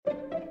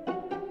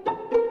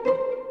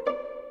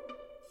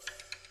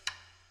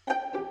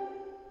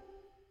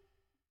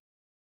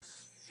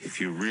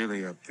you're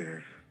really up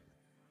there,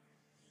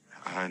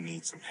 I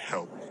need some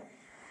help.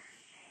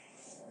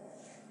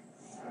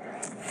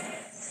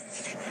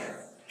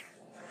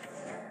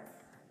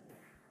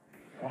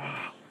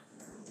 Wow.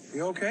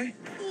 You okay?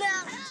 No.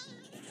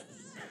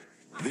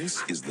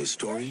 This is the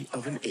story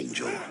of an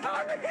angel.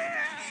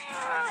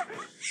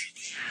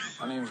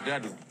 My name's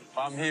Dudley.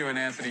 I'm here in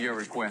answer to your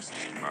request.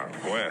 My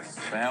request?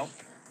 For help?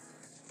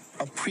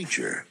 A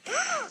preacher.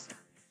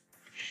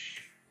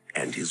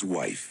 And his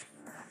wife.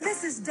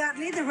 This is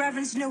Dudley, the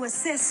Reverend's new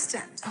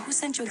assistant. Who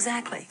sent you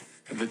exactly?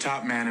 The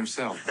top man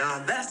himself.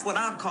 Now, that's what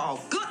I call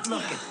good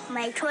looking.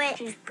 My twitch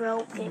is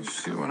broken.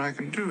 Let's see what I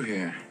can do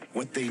here.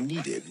 What they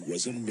needed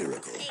was a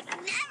miracle. They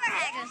never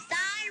had a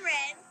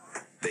siren.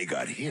 They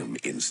got him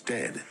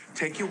instead.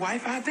 Take your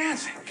wife out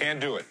dancing. Can't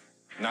do it.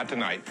 Not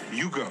tonight.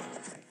 You go.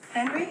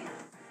 Henry?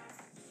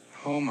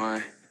 Oh,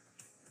 my.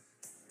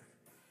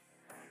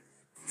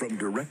 From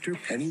director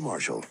Penny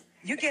Marshall.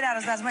 You get out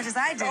as much as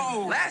I do.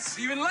 Oh, less,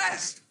 even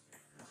less.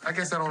 I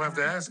guess I don't have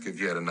to ask if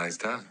you had a nice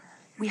time.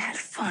 We had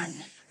fun.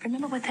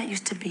 Remember what that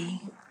used to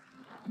be?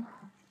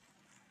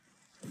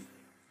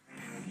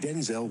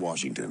 Denzel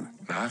Washington.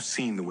 Now, I've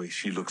seen the way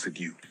she looks at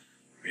you.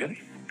 Really?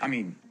 I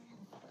mean,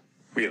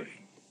 really?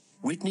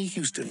 Whitney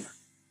Houston.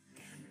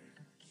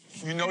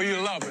 You know you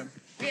love him.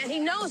 Yeah, he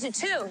knows it,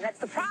 too. That's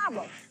the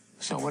problem.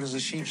 So what does the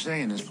sheep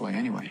say in this play,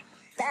 anyway?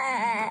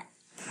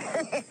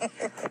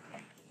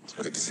 It's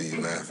good to see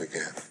you laugh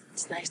again.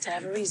 It's nice to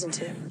have a reason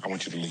to. I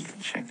want you to leave.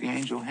 Check the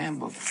angel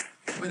handbook.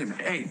 Wait a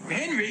minute. Hey,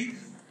 Henry!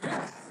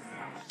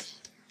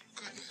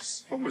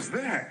 Goodness. What was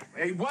that?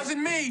 It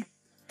wasn't me.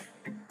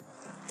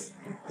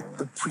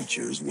 The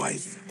preacher's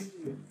wife.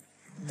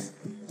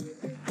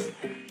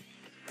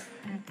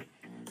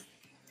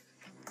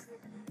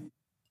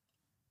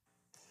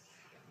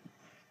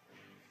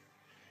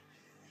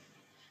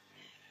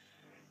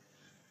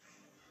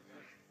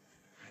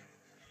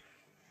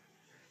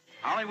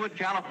 Hollywood,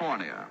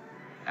 California,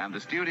 and the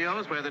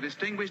studios where the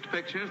distinguished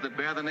pictures that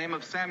bear the name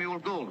of Samuel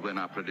Goldwyn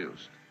are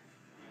produced.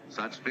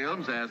 Such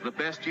films as The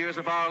Best Years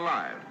of Our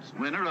Lives,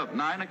 winner of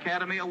 9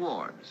 Academy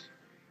Awards.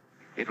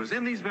 It was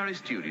in these very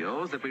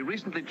studios that we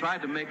recently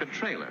tried to make a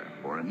trailer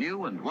for a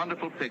new and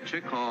wonderful picture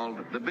called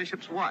The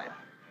Bishop's Wife.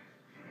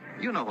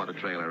 You know what a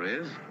trailer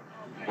is.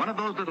 One of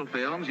those little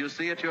films you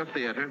see at your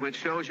theater which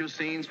shows you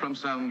scenes from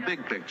some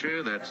big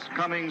picture that's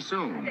coming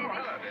soon.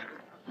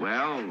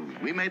 Well,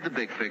 we made the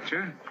big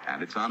picture,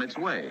 and it's on its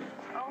way.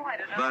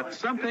 But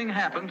something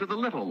happened to the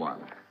little one.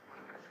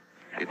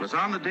 It was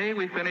on the day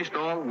we finished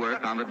all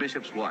work on The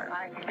Bishop's Wife.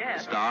 The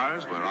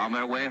stars were on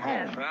their way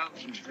home. Well,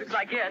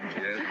 goodbye, kid.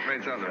 Yes,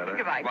 great sound better.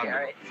 Goodbye,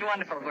 Gary. It's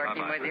wonderful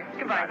working with you.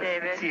 Goodbye,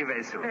 David. See you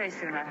very soon. Very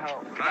soon, I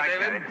hope. Goodbye,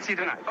 David. See you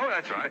tonight. Oh,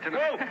 that's right.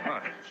 Whoa!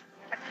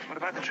 What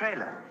about the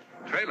trailer?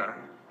 Trailer?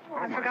 Oh,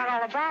 I forgot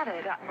all about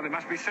it. Well, they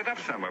must be set up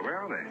somewhere. Where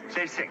are they?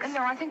 Stage 6.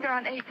 No, I think they're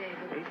on 8,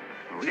 David.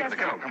 We have to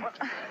go. Come on.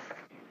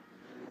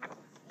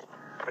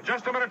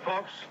 Just a minute,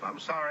 folks. I'm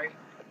sorry.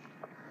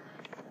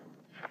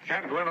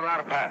 Can't go in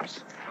without a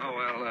pass. Oh,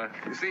 well,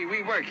 you see,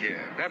 we work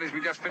here. That is,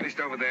 we just finished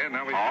over there.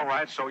 Now we... All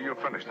right, so you're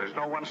finished. There's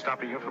no one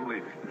stopping you from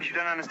leaving. You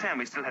don't understand.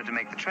 We still have to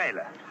make the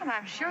trailer. And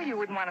I'm sure you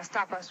wouldn't want to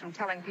stop us from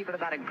telling people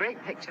about a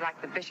great picture like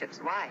The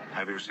Bishop's Wife.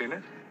 Have you seen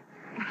it?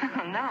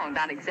 No,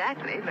 not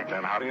exactly, but...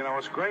 Then how do you know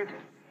it's great?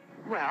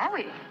 Well,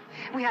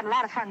 we had a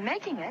lot of fun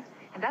making it,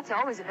 and that's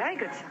always a very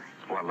good sign.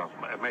 Well, look,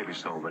 maybe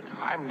so, but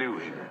I'm new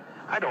here.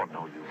 I don't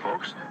know you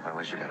folks,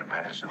 unless you got a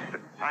pass.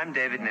 I'm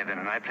David Niven,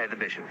 and I play the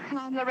bishop.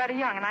 I'm Loretta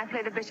Young, and I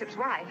play the Bishop's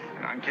Wife.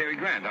 I'm Cary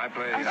Grant. I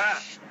play...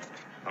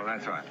 Oh,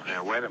 that's right.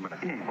 Yeah, wait a minute.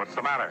 What's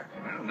the matter?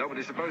 Well,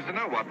 nobody's supposed to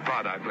know what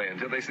part I play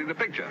until they see the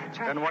picture.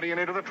 Then what do you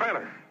need of the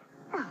trailer?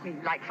 Well,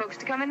 we'd like folks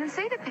to come in and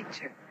see the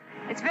picture.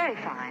 It's very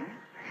fine.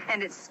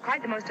 And it's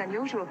quite the most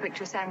unusual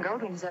picture Sam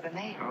Goldwyn has ever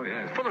made. Oh,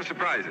 yeah. It's full of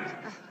surprises.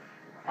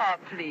 Oh,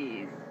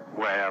 please.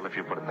 Well, if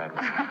you put it that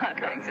way.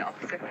 Thanks,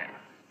 officer.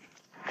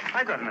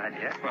 I got an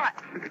idea. What?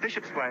 The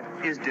Bishop's Wife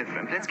is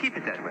different. Let's keep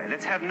it that way.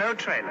 Let's have no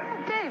trailer.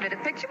 Oh, David, a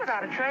picture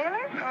without a trailer?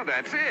 No,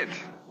 that's it.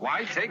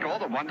 Why take all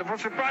the wonderful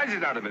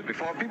surprises out of it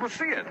before people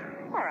see it?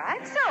 All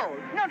right, sold.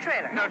 No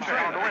trailer. No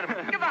trailer. Wait a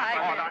minute.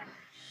 Goodbye.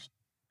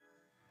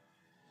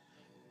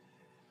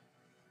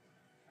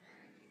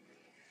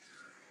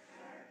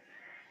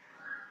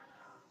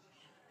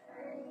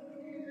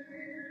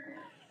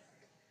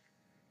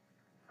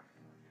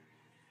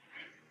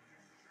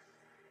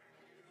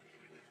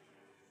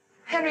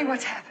 Henry,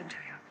 what's happened to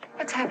you?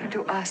 What's happened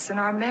to us and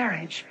our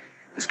marriage?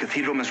 This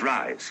cathedral must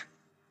rise.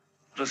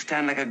 It'll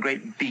stand like a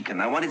great beacon.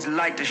 I want its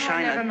light to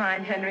shine. Never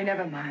mind, Henry,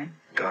 never mind.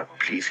 God,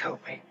 please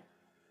help me.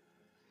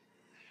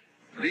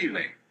 Good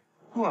evening.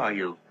 Who are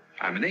you?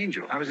 I'm an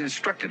angel. I was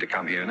instructed to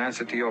come here in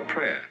answer to your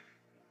prayer.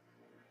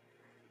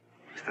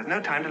 There's no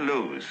time to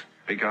lose.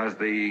 Because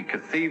the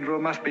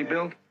cathedral must be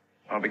built,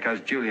 or because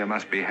Julia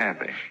must be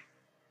happy?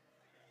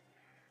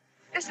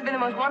 This has been the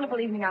most wonderful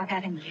evening I've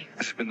had in years.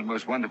 This has been the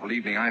most wonderful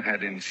evening I've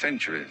had in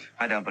centuries.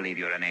 I don't believe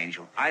you're an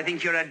angel. I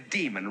think you're a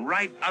demon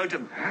right out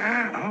of...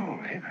 Oh,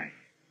 Henry.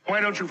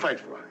 Why don't you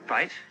fight for her?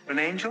 Fight? For an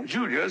angel?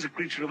 Julia is a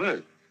creature of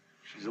earth.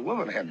 She's a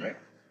woman, Henry.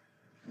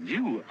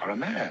 You are a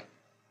man.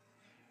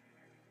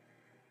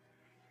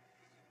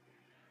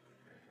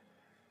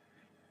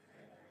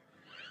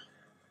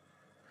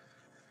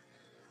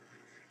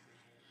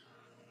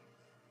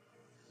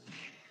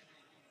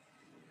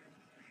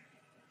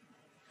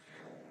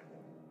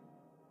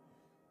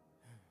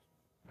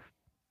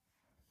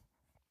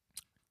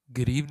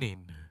 Good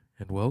evening,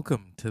 and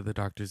welcome to the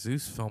Dr.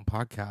 Zeus Film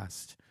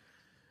Podcast.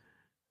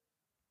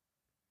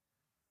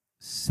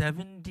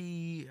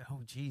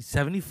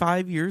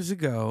 75 years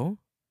ago,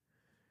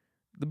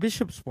 The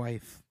Bishop's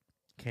Wife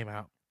came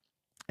out.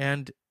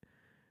 And,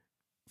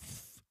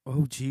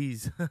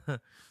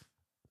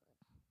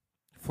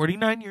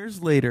 49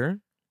 years later,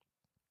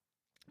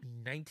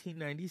 in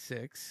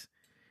 1996,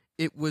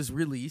 it was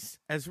released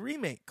as a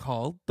remake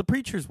called The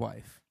Preacher's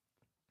Wife.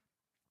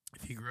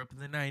 If you grew up in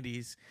the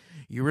 90s,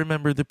 you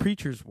remember The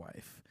Preacher's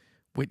Wife.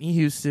 Whitney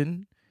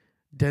Houston,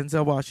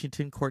 Denzel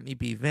Washington, Courtney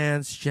B.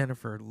 Vance,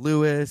 Jennifer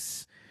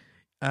Lewis.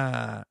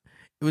 It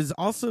was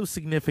also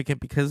significant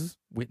because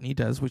Whitney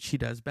does what she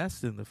does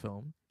best in the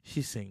film.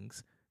 She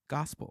sings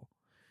gospel.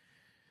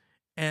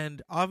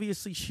 And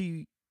obviously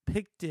she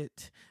picked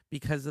it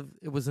because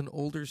it was an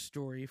older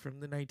story from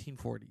the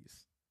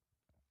 1940s.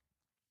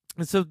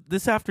 And so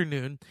this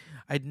afternoon,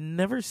 I'd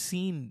never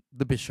seen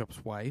The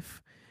Bishop's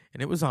Wife.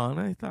 And it was on.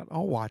 I thought,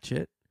 I'll watch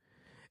it.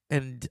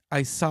 And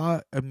I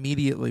saw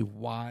immediately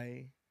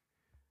why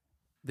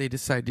they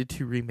decided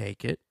to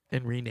remake it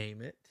and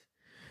rename it.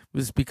 It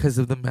was because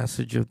of the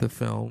message of the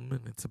film.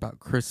 And it's about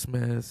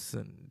Christmas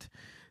and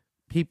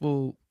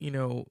people, in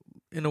a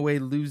way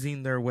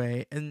losing their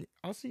way. And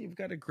also you've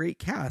got a great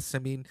cast. I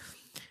mean,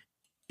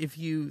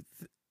 and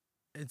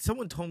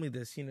someone told me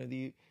this,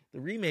 the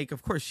remake,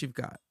 of course, you've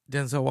got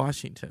Denzel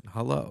Washington.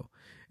 Hello.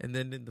 And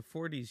then in the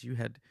 40s, you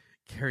had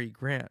Cary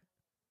Grant.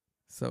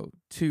 So,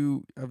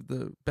 two of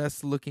the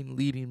best-looking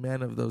leading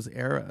men of those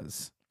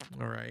eras,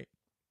 all right?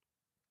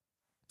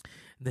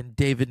 And then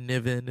David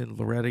Niven and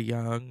Loretta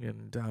Young.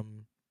 And,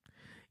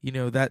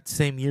 that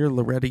same year,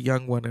 Loretta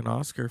Young won an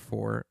Oscar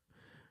for,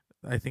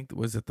 I think,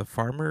 was it The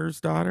Farmer's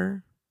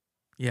Daughter?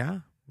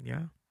 Yeah.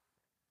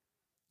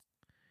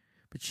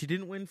 But she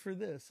didn't win for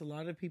this. A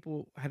lot of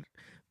people had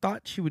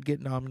thought she would get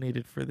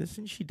nominated for this,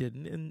 and she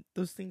didn't. And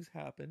those things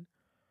happen.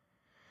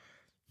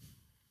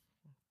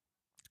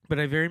 But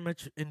I very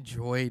much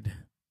enjoyed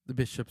The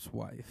Bishop's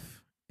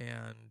Wife.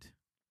 And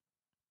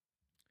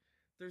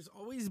there's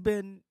always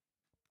been,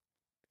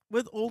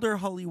 with older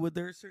Hollywood,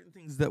 there are certain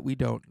things that we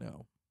don't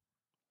know.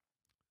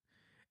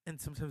 And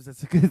sometimes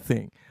that's a good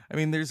thing. I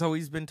mean, there's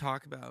always been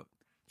talk about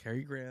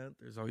Cary Grant.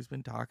 There's always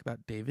been talk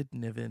about David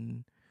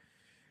Niven.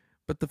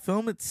 But the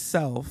film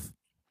itself,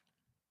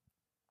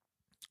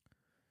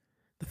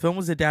 the film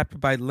was adapted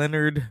by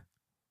Leonard...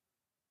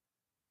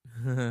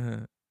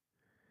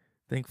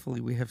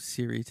 Thankfully, we have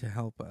Siri to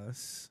help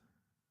us.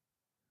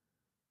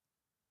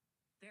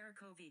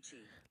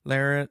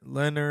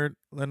 Leonardo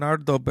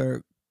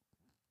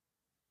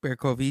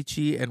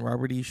Bercovici and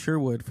Robert E.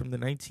 Sherwood from the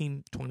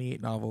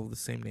 1928 novel of the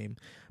same name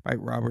by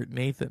Robert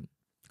Nathan,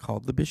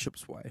 called The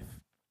Bishop's Wife.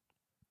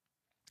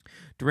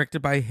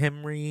 Directed by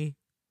Henry...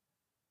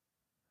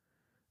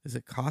 Is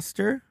it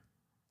Coster?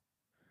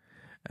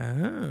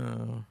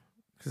 Oh.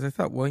 Because I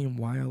thought William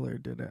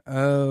Wyler did it.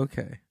 Oh,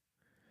 okay.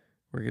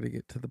 We're going to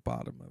get to the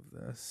bottom of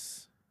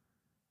this.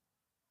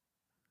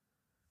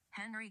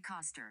 Henry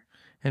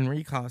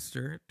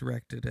Coster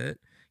directed it.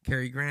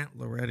 Cary Grant,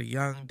 Loretta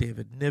Young,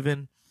 David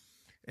Niven.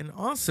 And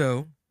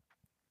also,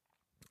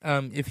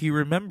 if you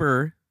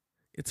remember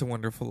It's a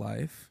Wonderful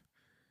Life,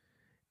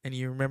 and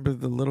you remember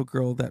the little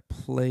girl that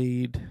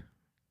played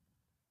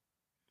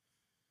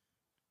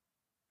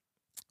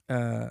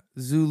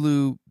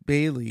Zulu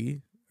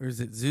Bailey, or is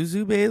it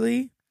Zuzu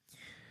Bailey?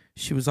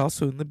 She was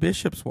also in The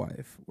Bishop's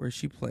Wife, where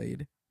she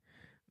played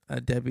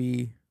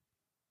Debbie.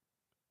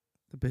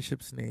 The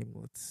bishop's name,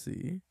 let's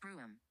see.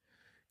 Broom.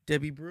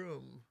 Debbie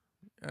Broom.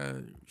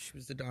 She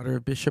was the daughter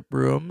of Bishop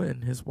Broom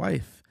and his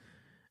wife,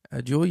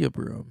 Julia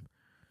Broom.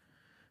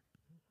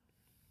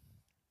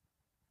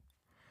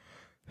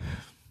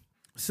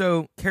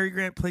 So, Cary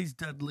Grant plays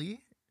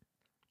Dudley,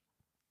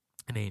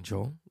 an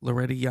angel.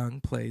 Loretta Young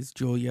plays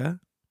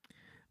Julia,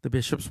 the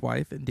bishop's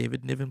wife, and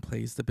David Niven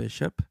plays the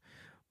bishop.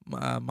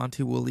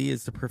 Monty Woolley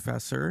is the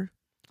professor.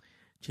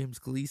 James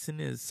Gleason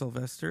is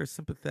Sylvester, a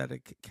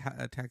sympathetic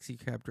taxi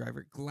cab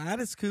driver.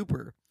 Gladys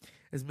Cooper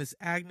is Miss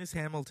Agnes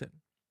Hamilton.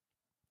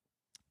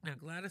 Now,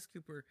 Gladys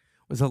Cooper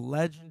was a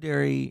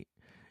legendary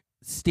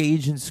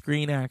stage and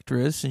screen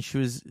actress, and she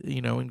was,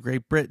 in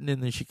Great Britain,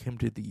 and then she came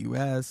to the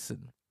U.S.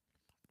 and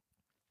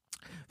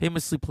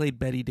famously played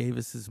Betty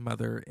Davis's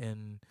mother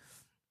in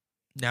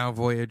Now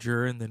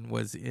Voyager, and then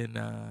was in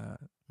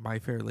My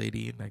Fair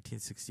Lady in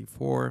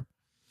 1964.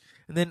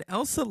 And then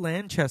Elsa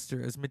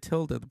Lanchester as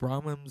Matilda, the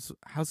Brahmins'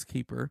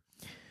 housekeeper.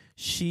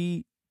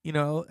 She,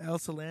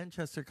 Elsa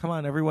Lanchester, come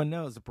on, everyone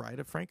knows, the Bride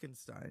of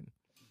Frankenstein.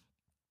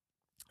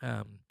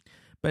 But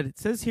it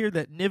says here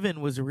that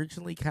Niven was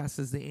originally cast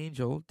as the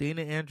angel,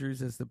 Dana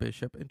Andrews as the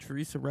bishop, and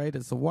Teresa Wright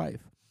as the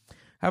wife.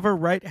 However,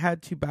 Wright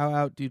had to bow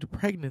out due to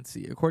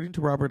pregnancy. According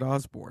to Robert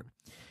Osborne,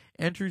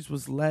 Andrews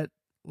was lent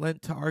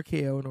to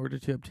RKO in order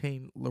to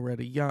obtain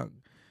Loretta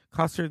Young.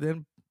 Costner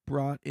then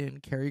brought in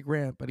Cary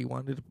Grant, but he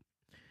wanted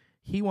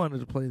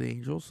to play the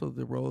angel, so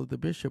the role of the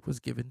bishop was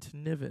given to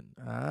Niven.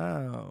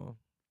 Oh.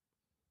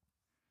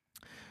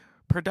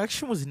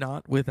 Production was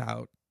not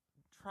without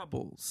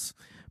troubles.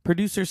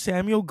 Producer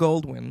Samuel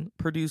Goldwyn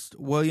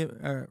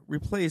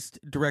replaced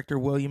director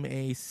William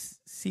A.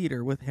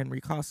 Cedar with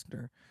Henry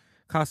Coster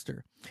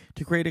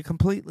to create a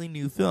completely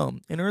new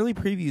film. In early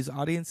previews,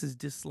 audiences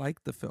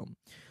disliked the film,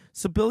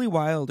 so Billy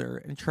Wilder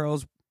and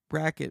Charles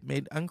Brackett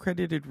made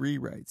uncredited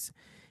rewrites.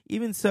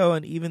 Even so,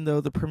 and even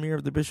though the premiere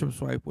of The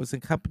Bishop's Wife was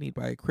accompanied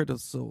by a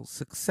critical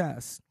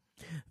success,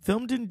 the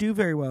film didn't do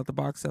very well at the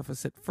box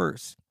office at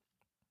first.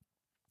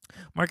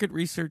 Market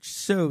research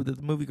showed that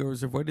the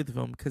moviegoers avoided the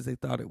film because they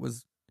thought it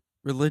was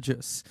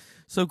religious.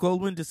 So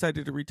Goldwyn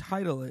decided to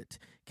retitle it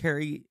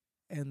Carrie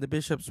and the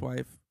Bishop's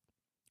Wife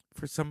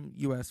for some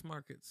U.S.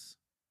 markets.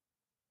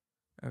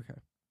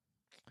 Okay.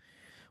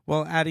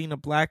 While adding a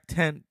black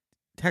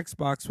text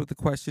box with the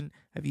question,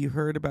 "Have you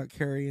heard about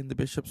Carrie and the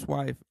Bishop's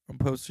Wife?" on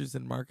posters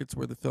in markets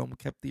where the film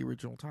kept the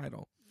original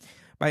title.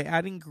 By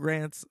adding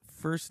Grant's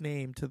first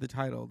name to the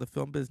title, the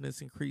film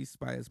business increased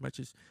by as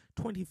much as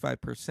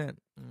 25%.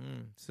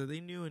 So they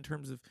knew in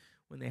terms of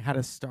when they had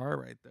a star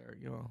right there,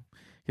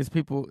 because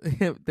people,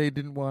 they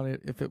didn't want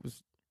it if it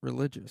was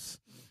religious.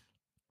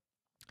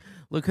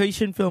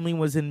 Location filming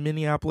was in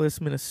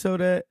Minneapolis,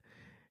 Minnesota.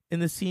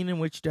 In the scene in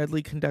which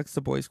Dudley conducts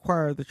the boys'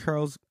 choir, the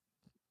Charles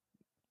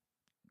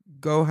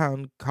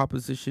Gohound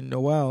composition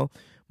Noel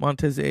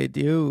Montez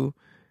Dieu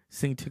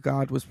Sing to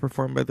God was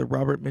performed by the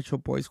Robert Mitchell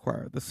Boys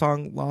Choir. The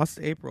song Lost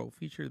April,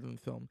 featured in the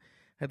film,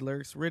 had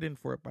lyrics written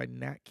for it by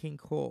Nat King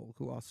Cole,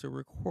 who also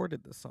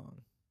recorded the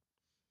song.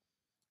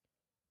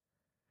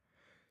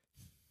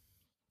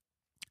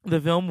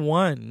 The film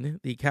won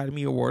the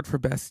Academy Award for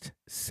Best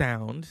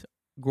Sound,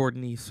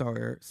 Gordon E.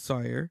 Sawyer,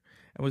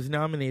 and was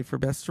nominated for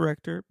Best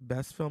Director,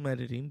 Best Film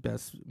Editing,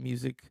 Best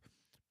Music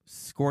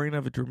Scoring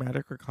of a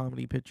Dramatic or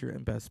Comedy Picture,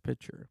 and Best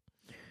Picture.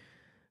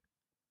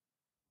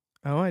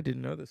 Oh, I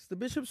didn't know this. The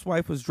Bishop's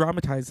Wife was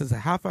dramatized as a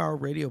half-hour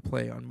radio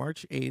play on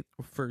March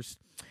 1st,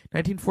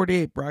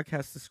 1948,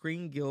 broadcast at the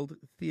Screen Guild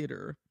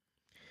Theater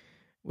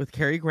with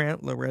Cary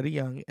Grant, Loretta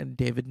Young, and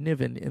David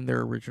Niven in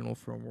their original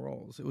film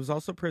roles. It was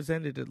also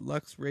presented at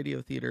Lux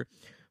Radio Theater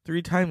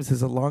 3 times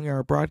as a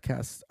long-hour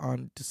broadcast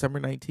on December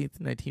 19th,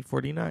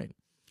 1949,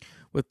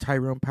 with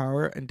Tyrone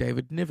Power and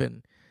David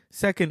Niven.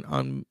 Second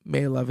on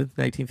May 11th,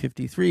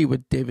 1953,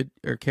 with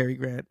Cary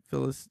Grant,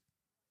 Phyllis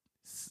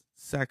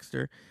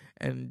Saxter,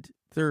 and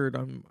third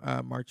on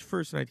March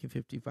 1st,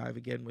 1955,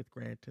 again with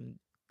Grant and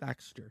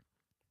Thaxter.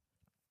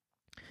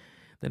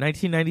 The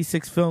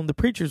 1996 film The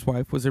Preacher's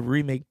Wife was a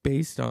remake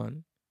based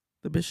on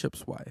The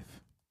Bishop's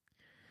Wife.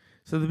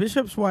 So The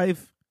Bishop's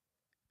Wife,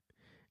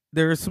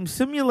 there are some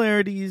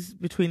similarities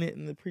between it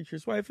and The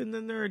Preacher's Wife, and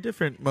then there are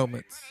different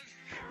moments.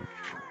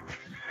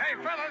 Hey,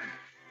 fellas!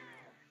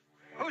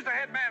 Who's the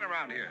head man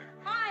around here?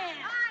 I am.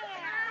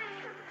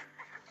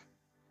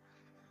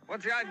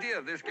 What's the idea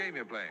of this game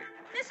you're playing?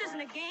 This isn't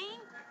a game.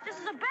 This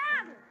is a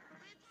battle.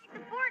 We take the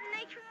fort and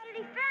they try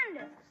to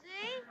defend it.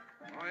 See?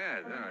 Oh,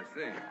 yeah, I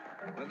see.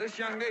 Well, this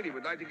young lady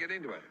would like to get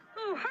into it.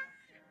 Who, her?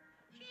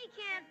 She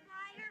can't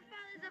fight. Her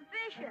father's a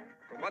bishop.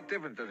 But what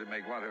difference does it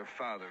make what her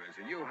father is?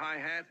 And you, High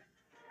Hat?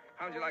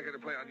 How'd you like her to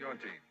play on your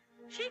team?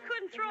 She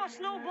couldn't throw a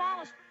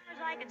snowball as far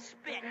as I could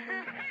spit.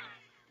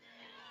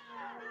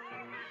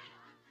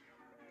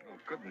 Oh,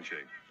 couldn't she?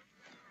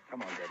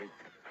 Come on, Debbie.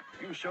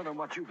 You show them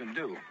what you can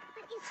do.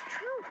 But it's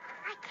true.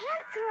 I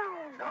can't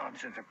throw.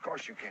 Nonsense. Of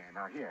course you can.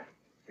 Now, here.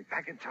 You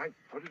pack it tight,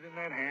 put it in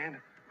that hand,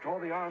 draw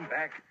the arm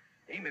back,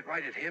 aim it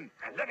right at him,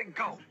 and let it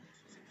go.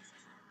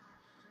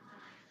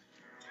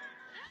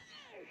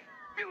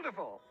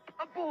 Beautiful.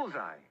 A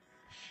bullseye.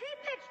 She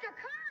pitched a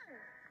curve.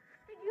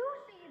 Did you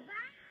see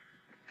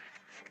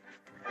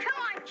that? Come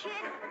on, kid.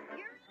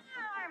 You're in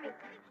the army.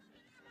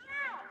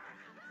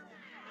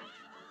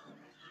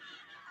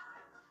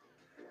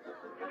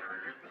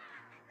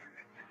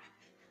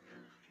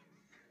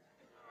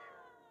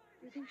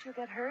 You think she'll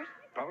get hurt?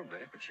 Probably,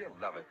 but she'll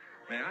love it.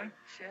 May I?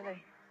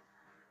 Surely.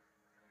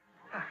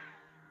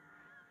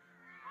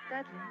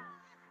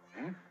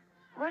 Dudley.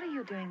 What are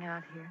you doing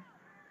out here?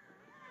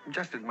 I'm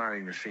just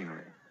admiring the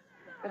scenery.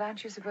 But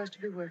aren't you supposed to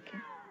be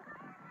working?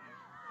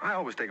 I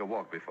always take a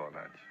walk before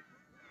lunch.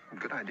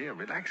 Good idea,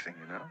 relaxing,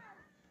 you know.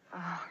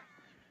 Oh,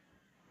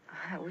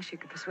 I wish you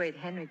could persuade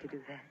Henry to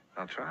do that.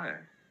 I'll try.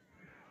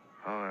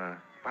 Oh,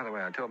 by the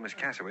way, I told Miss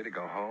Cassaway to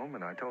go home,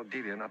 and I told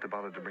Delia not to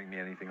bother to bring me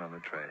anything on the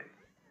tray.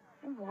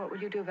 Well, what will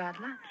you do about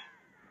lunch?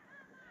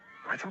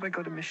 I thought I'd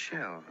go to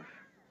Michelle's.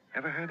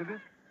 Ever heard of it?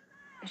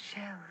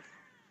 Michelle's.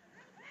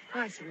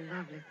 Oh, it's a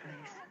lovely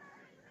place.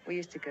 We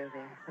used to go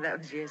there. That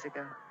was years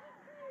ago.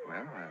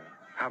 Well,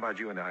 how about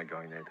you and I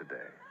going there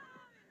today?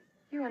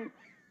 You and...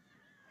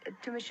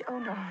 to Michelle? Oh,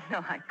 no,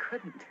 I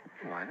couldn't.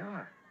 Why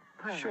not?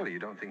 Well, surely you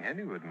don't think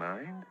Henry would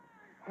mind?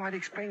 Oh, I'd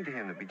explain to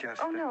him that we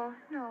just... Oh, no,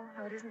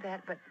 it isn't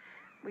that, but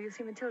Well, you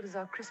see, Matilda's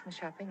off Christmas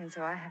shopping, and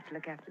so I have to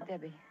look after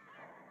Debbie.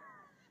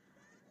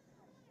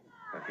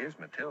 Well, here's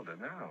Matilda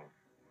now.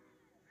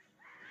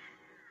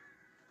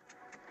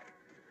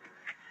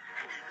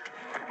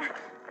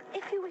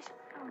 If you wish...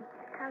 Oh,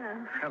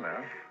 hello.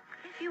 Hello.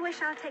 If you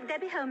wish, I'll take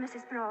Debbie home,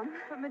 Mrs. Braun.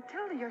 But,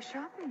 Matilda, you're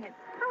shopping it.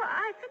 Oh,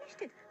 I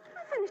finished it.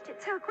 I finished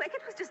it so quick,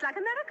 it was just like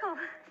a miracle.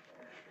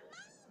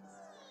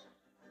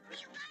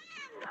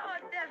 Oh,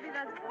 Debbie,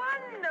 that's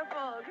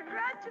wonderful.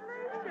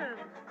 Congratulations.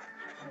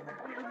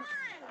 Come on!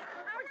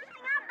 I was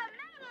looking out the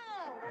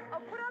middle! Oh,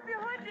 put up your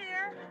hood,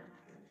 dear.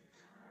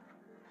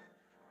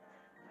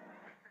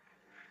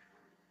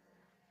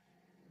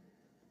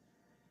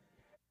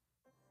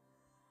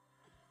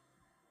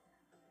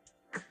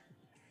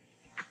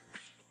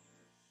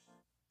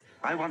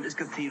 I want this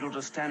cathedral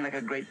to stand like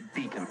a great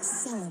beacon.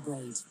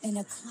 Celebrate in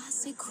a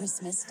classic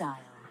Christmas style.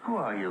 Who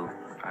are you?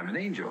 I'm an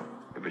angel.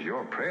 It was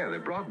your prayer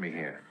that brought me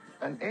here.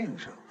 An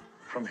angel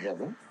from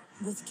heaven?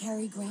 With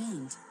Cary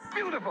Grant.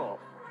 Beautiful.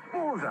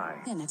 Bullseye.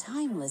 In a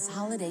timeless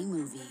holiday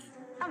movie.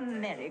 A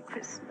Merry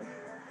Christmas.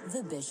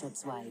 The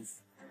Bishop's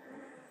Wife.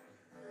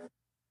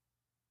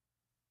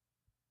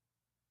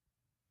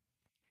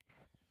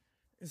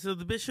 So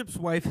The Bishop's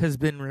Wife has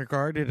been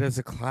regarded as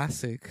a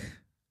classic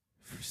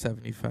for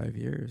 75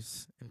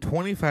 years. And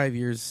 25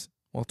 years,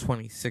 well,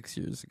 26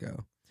 years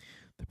ago,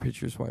 The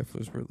Preacher's Wife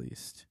was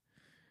released.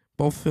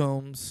 Both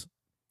films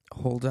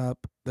hold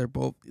up.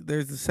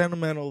 There's a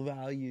sentimental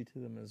value to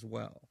them as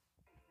well.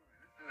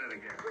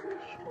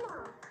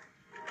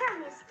 Tell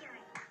me a story.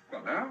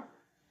 Well, now?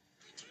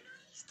 Did you know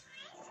these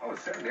stories? Oh,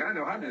 certainly. I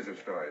know hundreds of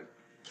stories.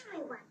 Tell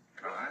me one.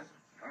 All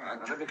right.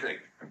 Now let me think.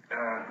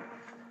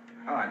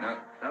 All right.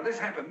 Now this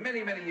happened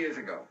many, many years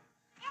ago.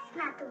 That's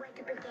not the way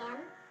to begin.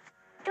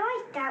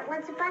 Stories start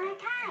once upon a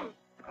time.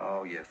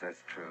 Oh, yes,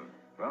 that's true.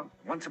 Well,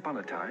 once upon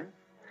a time,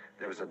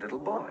 there was a little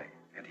boy,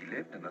 and he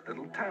lived in a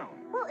little town.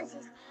 What was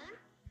his name?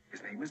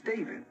 His name was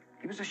David.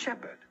 He was a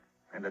shepherd,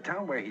 and the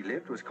town where he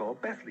lived was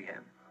called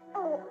Bethlehem.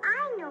 Oh,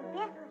 I know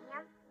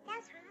Bethlehem.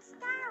 That's where the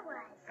star was.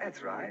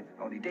 That's right.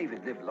 Only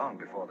David lived long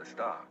before the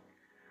star.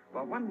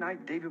 Well, one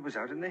night, David was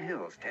out in the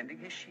hills tending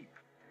his sheep.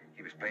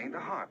 He was playing the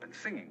harp and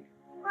singing.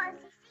 What was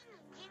he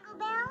singing? Jingle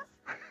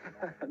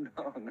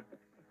bells?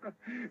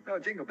 No,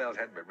 Jingle Bells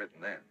hadn't been written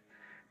then.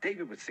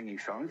 David was singing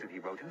songs that he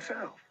wrote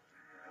himself.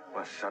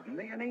 Well,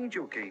 suddenly an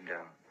angel came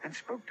down and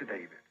spoke to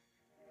David.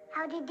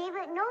 How did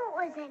David know it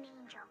was an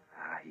angel?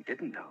 He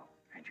didn't know.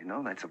 And you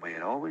know, that's the way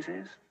it always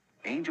is.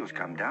 Angels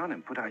come down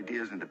and put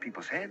ideas into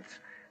people's heads,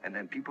 and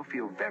then people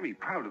feel very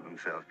proud of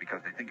themselves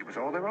because they think it was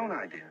all their own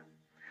idea.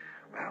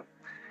 Well,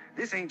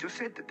 this angel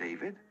said to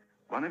David,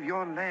 "One of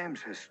your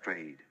lambs has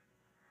strayed."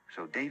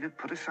 So David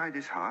put aside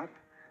his harp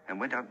and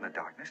went out in the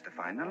darkness to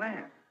find the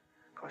lamb.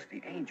 Of course,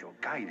 the angel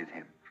guided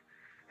him.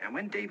 And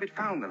when David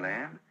found the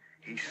lamb,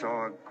 he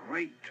saw a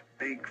great,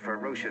 big,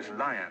 ferocious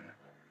lion.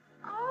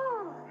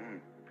 Oh.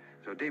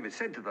 So David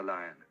said to the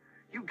lion,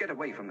 "You get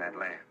away from that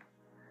lamb."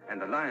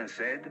 And the lion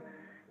said,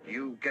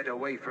 "You get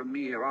away from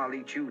me or I'll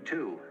eat you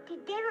too."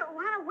 Did David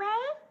run away?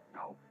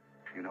 No.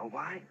 You know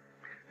why?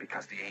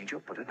 Because the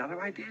angel put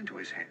another idea into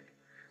his head.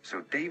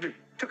 So David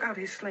took out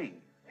his sling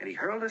and he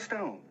hurled a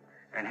stone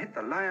and hit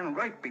the lion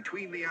right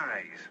between the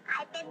eyes.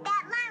 I bet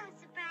that lion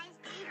was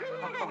surprised,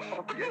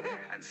 David.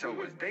 Yeah, and so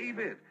was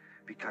David,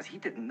 because he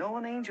didn't know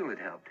an angel had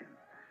helped him.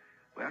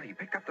 Well, he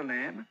picked up the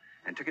lamb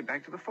and took it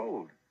back to the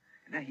fold.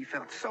 And then he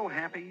felt so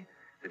happy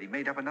that he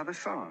made up another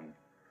song.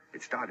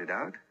 It started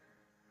out,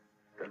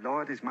 "The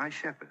Lord is my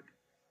shepherd,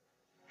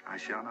 I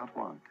shall not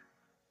want.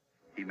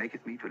 He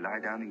maketh me to lie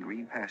down in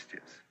green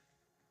pastures.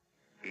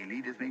 He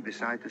leadeth me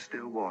beside the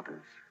still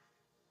waters.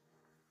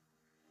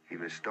 He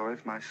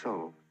restoreth my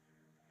soul."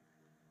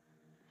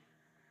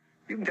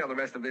 You can tell the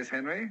rest of this,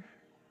 Henry.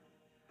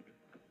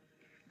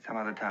 Some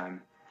other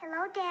time.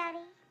 Hello,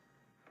 Daddy.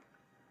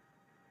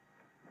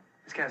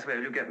 Miss Cassaway,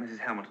 will you get Mrs.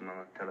 Hamilton on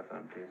the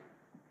telephone, please?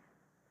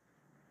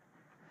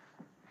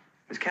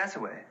 Miss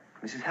Cassaway,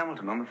 Mrs.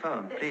 Hamilton on the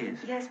phone,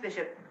 please. Yes,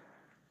 Bishop.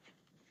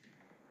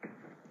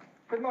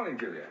 Good morning,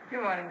 Julia.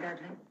 Good morning,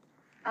 Dudley.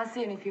 I'll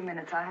see you in a few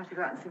minutes. I have to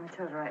go out and see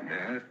Matilda right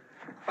now. Yes.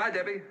 Bye,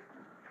 Debbie.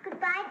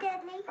 Goodbye,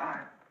 Dudley.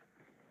 Bye.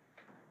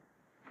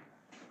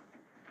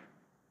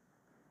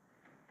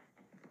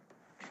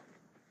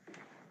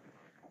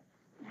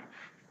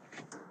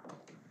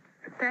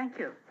 Thank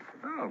you.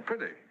 Oh,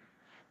 pretty.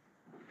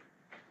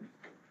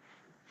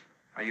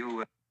 Are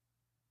you...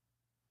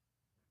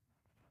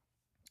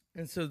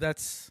 And so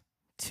that's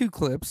two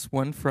clips.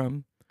 One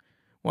from,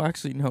 well,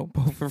 actually, no,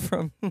 both are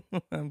from,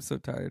 I'm so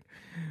tired,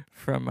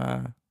 from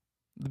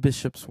The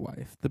Bishop's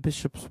Wife. The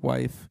Bishop's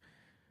Wife,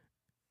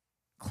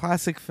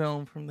 classic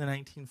film from the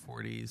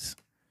 1940s.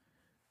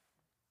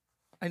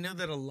 I know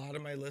that a lot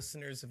of my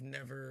listeners have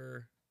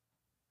never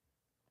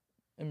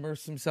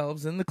immersed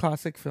themselves in the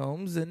classic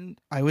films, and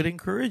I would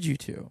encourage you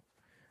to.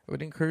 I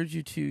would encourage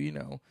you to,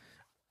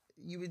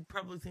 you would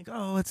probably think,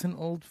 oh, it's an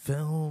old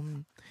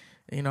film.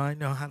 I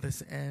know how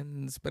this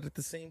ends. But at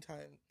the same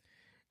time,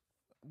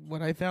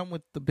 what I found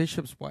with The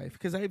Bishop's Wife,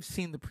 because I've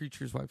seen The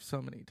Preacher's Wife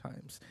so many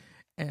times,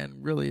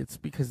 And really, it's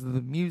because of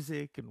the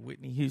music and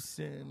Whitney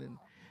Houston and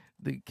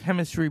the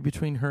chemistry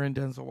between her and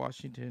Denzel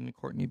Washington and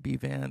Courtney B.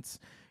 Vance.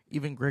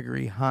 Even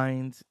Gregory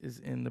Hines is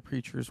in The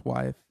Preacher's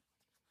Wife.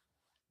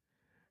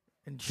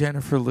 And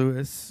Jennifer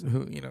Lewis,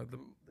 who, you know, the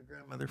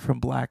grandmother from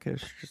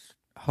Blackish, just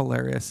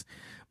hilarious.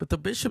 But The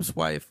Bishop's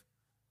Wife,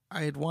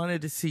 I had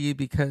wanted to see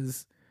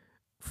because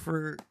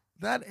for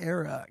that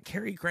era,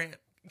 Cary Grant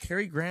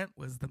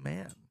was the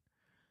man.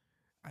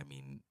 I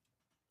mean,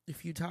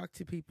 if you talk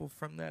to people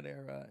from that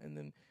era and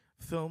then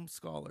film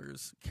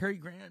scholars, Cary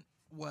Grant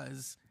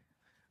was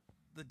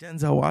the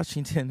Denzel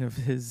Washington of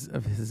his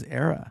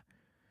era.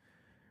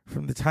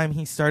 From the time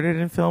he started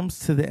in films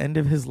to the end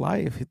of his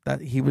life,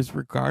 that he was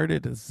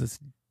regarded as this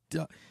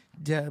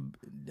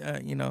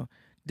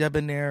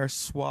debonair,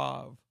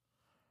 suave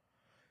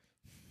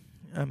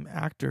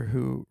actor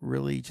who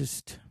really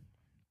just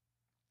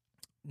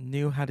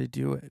knew how to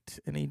do it,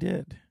 and he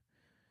did.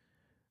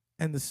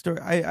 And the story,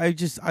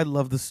 I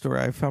love the story.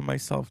 I found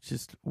myself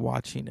just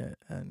watching it.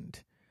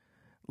 And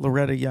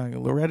Loretta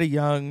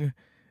Young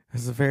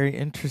has a very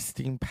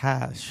interesting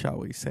past, shall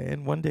we say,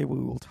 and one day we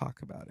will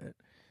talk about it.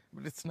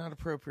 But it's not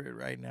appropriate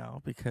right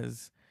now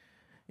because,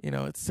 you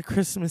know, it's the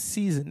Christmas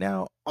season.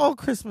 Now, all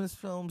Christmas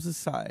films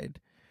aside,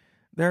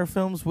 there are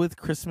films with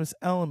Christmas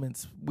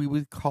elements. We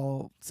would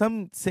call,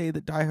 some say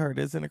that Die Hard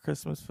isn't a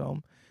Christmas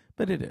film,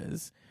 but it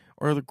is.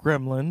 Or the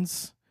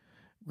Gremlins.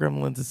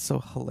 Gremlins is so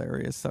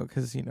hilarious, though,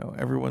 because, you know,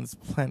 everyone's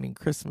planning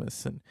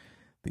Christmas and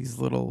these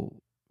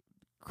little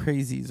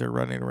crazies are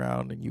running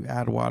around and you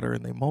add water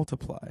and they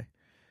multiply.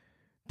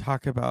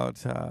 Talk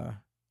about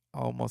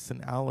almost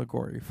an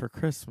allegory for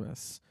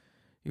Christmas.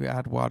 You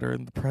add water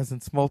and the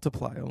presents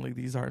multiply, only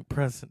these aren't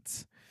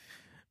presents.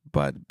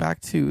 But back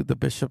to The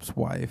Bishop's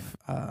Wife,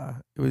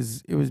 it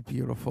was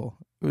beautiful.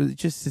 It was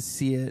just to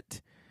see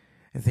it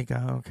and think,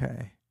 oh,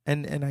 okay.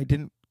 And I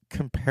didn't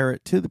compare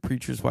it to The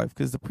Preacher's Wife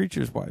because The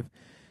Preacher's Wife,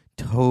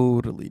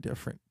 totally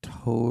different.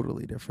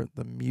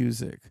 The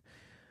music,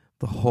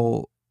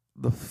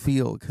 the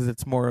feel, because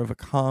it's more of a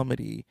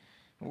comedy.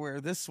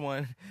 Where this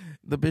one,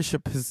 the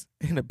bishop is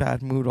in a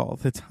bad mood all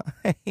the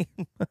time.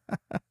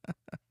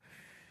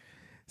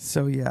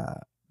 So yeah,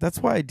 that's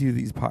why I do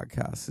these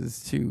podcasts,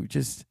 is to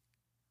just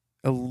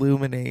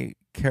illuminate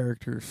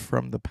characters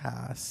from the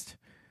past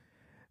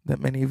that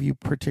many of you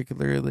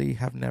particularly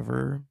have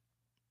never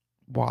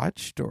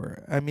watched.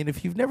 Or, I mean,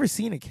 if you've never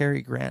seen a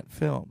Cary Grant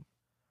film,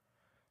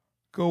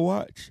 go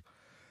watch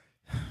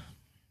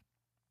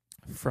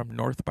From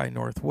North by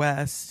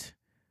Northwest,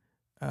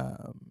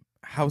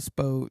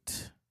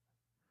 Houseboat,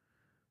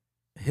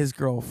 His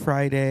Girl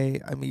Friday.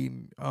 I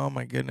mean, oh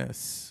my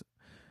goodness.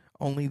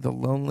 Only the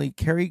Lonely.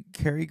 Cary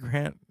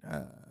Grant,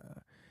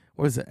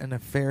 what is it? An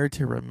Affair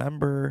to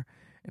Remember.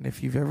 And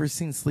if you've ever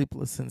seen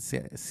Sleepless in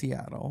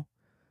Seattle,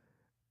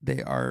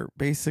 they are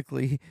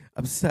basically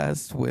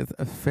obsessed with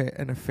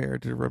An Affair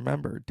to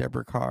Remember,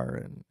 Deborah Carr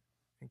and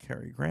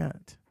Cary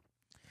Grant.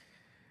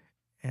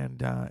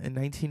 And in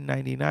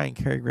 1999,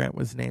 Cary Grant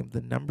was named the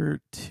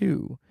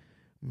 #2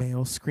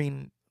 male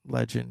screen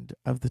legend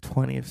of the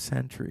 20th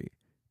century.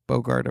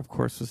 Bogart, of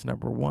course, was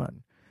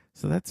 #1.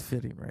 So that's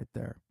fitting right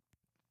there.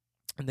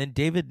 And then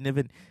David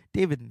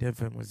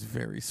Niven was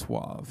very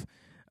suave.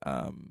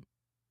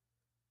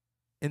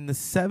 In the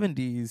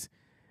 70s,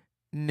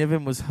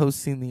 Niven was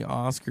hosting the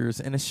Oscars,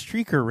 and a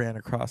streaker ran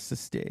across the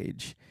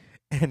stage,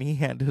 and he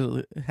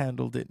handled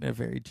it in a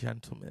very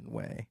gentleman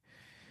way.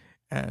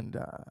 And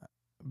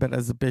but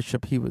as a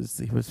bishop, he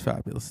was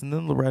fabulous. And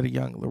then Loretta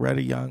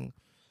Young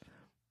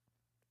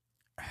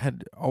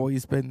had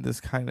always been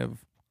this kind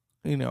of,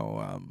 you know,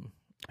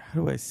 how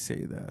do I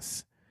say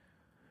this?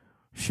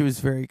 She was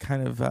very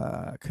kind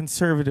of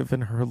conservative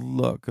in her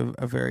look, a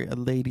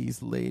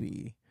ladies'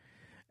 lady,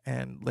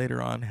 and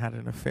later on had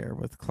an affair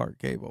with Clark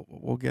Gable.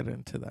 We'll get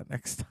into that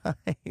next time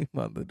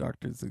on the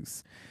Dr.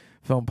 Zeus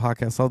Film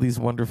Podcast. All these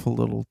wonderful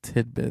little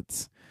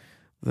tidbits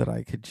that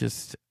I could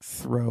just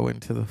throw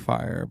into the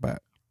fire,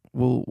 but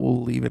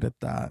we'll leave it at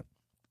that.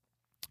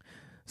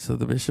 So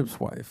The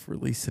Bishop's Wife,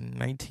 released in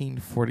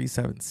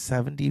 1947,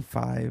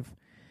 75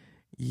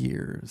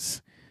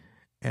 years.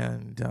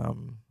 And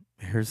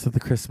here's to the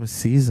Christmas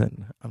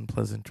season.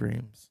 Unpleasant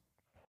dreams.